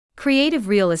Creative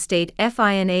real estate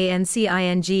financing.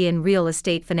 In real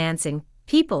estate financing,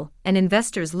 people and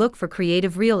investors look for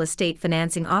creative real estate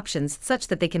financing options such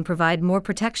that they can provide more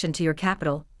protection to your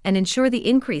capital and ensure the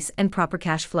increase and proper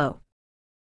cash flow.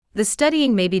 The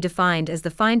studying may be defined as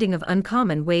the finding of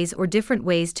uncommon ways or different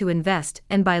ways to invest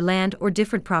and buy land or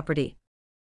different property.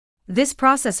 This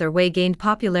processor way gained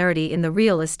popularity in the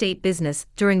real estate business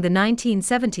during the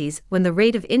 1970s when the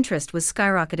rate of interest was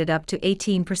skyrocketed up to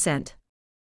 18%.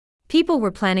 People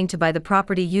were planning to buy the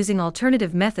property using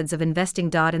alternative methods of investing.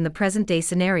 In the present-day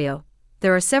scenario,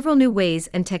 there are several new ways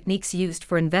and techniques used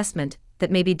for investment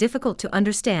that may be difficult to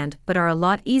understand but are a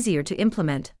lot easier to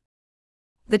implement.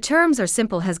 The terms are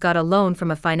simple: has got a loan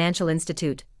from a financial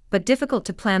institute, but difficult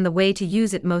to plan the way to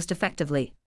use it most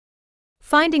effectively.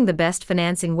 Finding the best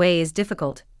financing way is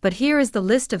difficult, but here is the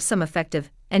list of some effective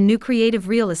and new creative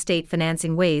real estate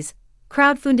financing ways.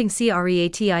 Crowdfunding.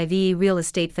 Creative real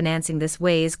estate financing. This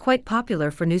way is quite popular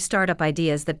for new startup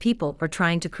ideas that people are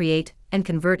trying to create and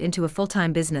convert into a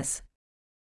full-time business.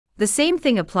 The same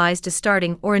thing applies to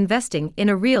starting or investing in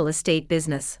a real estate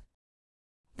business.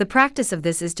 The practice of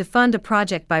this is to fund a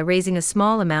project by raising a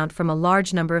small amount from a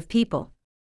large number of people.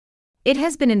 It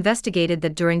has been investigated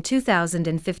that during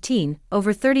 2015,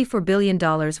 over $34 billion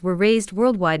were raised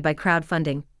worldwide by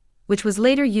crowdfunding, which was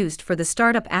later used for the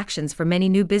startup actions for many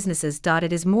new businesses.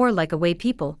 It is more like a way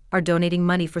people are donating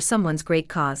money for someone's great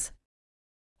cause.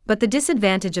 But the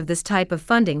disadvantage of this type of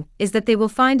funding is that they will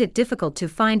find it difficult to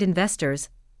find investors,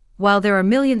 while there are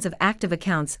millions of active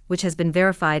accounts which has been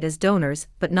verified as donors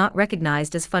but not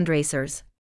recognized as fundraisers.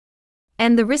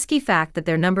 And the risky fact that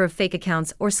there are a number of fake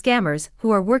accounts or scammers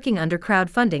who are working under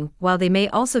crowdfunding, while they may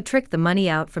also trick the money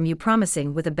out from you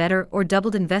promising with a better or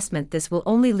doubled investment. This will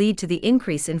only lead to the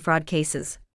increase in fraud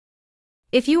cases.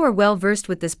 If you are well versed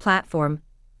with this platform,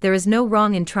 there is no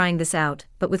wrong in trying this out,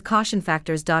 but with caution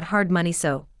factors. Hard money.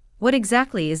 So, what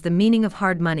exactly is the meaning of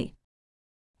hard money?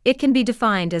 It can be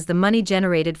defined as the money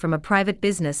generated from a private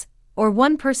business or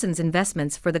one person's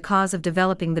investments for the cause of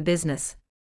developing the business.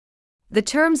 The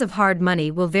terms of hard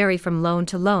money will vary from loan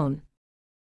to loan.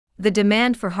 The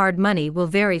demand for hard money will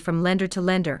vary from lender to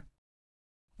lender.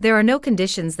 There are no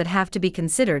conditions that have to be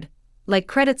considered, like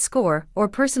credit score or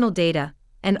personal data,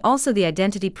 and also the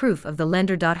identity proof of the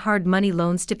lender. Hard money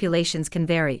loan stipulations can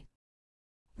vary.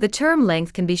 The term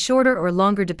length can be shorter or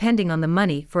longer depending on the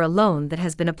money for a loan that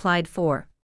has been applied for.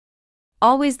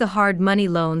 Always the hard money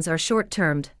loans are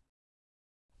short-termed,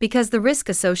 because the risk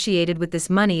associated with this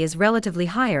money is relatively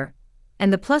higher,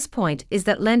 and the plus point is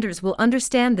that lenders will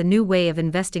understand the new way of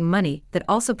investing money that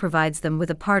also provides them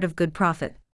with a part of good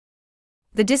profit.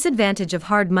 The disadvantage of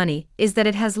hard money is that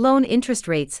it has loan interest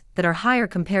rates that are higher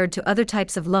compared to other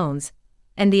types of loans,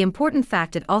 and the important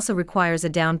fact it also requires a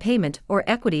down payment or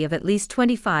equity of at least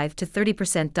 25 to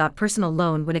 30%. Personal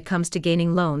loan. When it comes to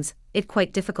gaining loans, it's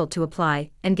quite difficult to apply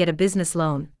and get a business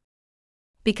loan,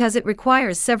 because it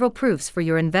requires several proofs for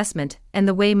your investment and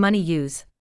the way money use.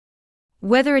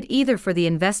 Whether it either for the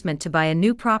investment to buy a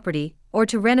new property or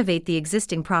to renovate the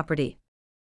existing property,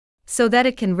 so that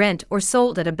it can rent or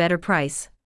sold at a better price.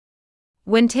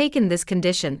 When taken this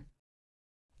condition,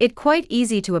 it quite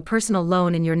easy to a personal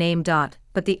loan in your name.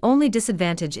 But the only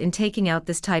disadvantage in taking out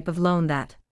this type of loan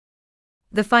that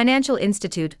the financial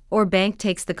institute or bank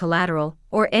takes the collateral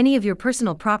or any of your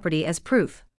personal property as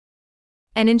proof,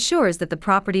 and ensures that the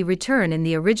property return in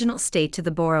the original state to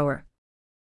the borrower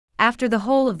after the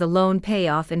whole of the loan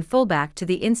payoff in full back to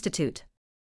the institute.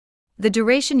 The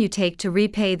duration you take to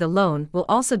repay the loan will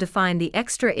also define the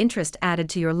extra interest added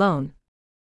to your loan.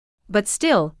 But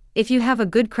still, if you have a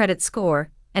good credit score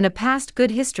and a past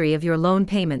good history of your loan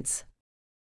payments,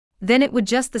 then it would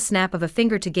just the snap of a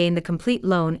finger to gain the complete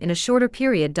loan in a shorter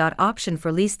period. Option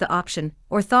for lease. The option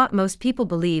or thought most people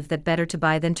believe that better to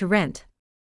buy than to rent,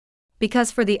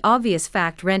 because for the obvious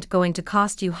fact rent going to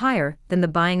cost you higher than the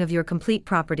buying of your complete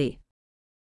property.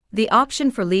 The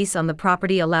option for lease on the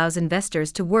property allows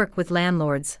investors to work with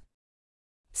landlords,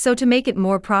 so to make it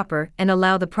more proper and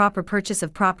allow the proper purchase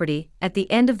of property at the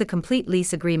end of the complete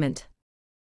lease agreement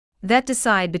that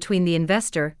decide between the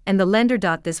investor and the lender.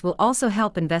 This will also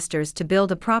help investors to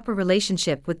build a proper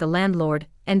relationship with the landlord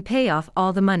and pay off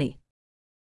all the money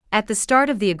at the start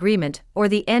of the agreement or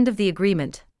the end of the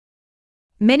agreement.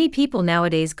 Many people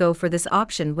nowadays go for this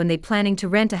option when they planning to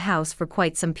rent a house for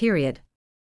quite some period.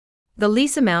 The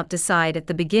lease amount decide at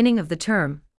the beginning of the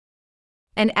term,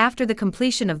 and after the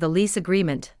completion of the lease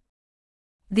agreement,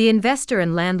 the investor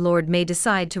and landlord may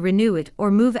decide to renew it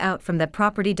or move out from that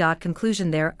property. Conclusion.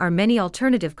 There are many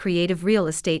alternative creative real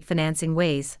estate financing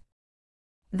ways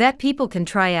that people can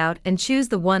try out and choose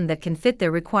the one that can fit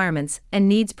their requirements and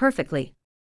needs perfectly.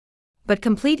 But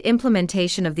complete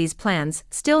implementation of these plans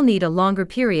still need a longer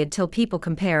period till people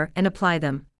compare and apply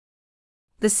them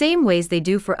the same ways they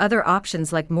do for other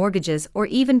options like mortgages or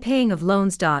even paying of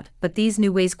loans. But these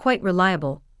new ways quite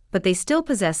reliable, but they still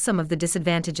possess some of the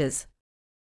disadvantages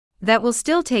that will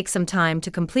still take some time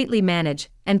to completely manage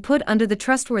and put under the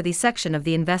trustworthy section of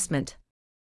the investment,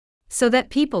 so that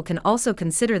people can also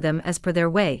consider them as per their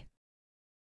way.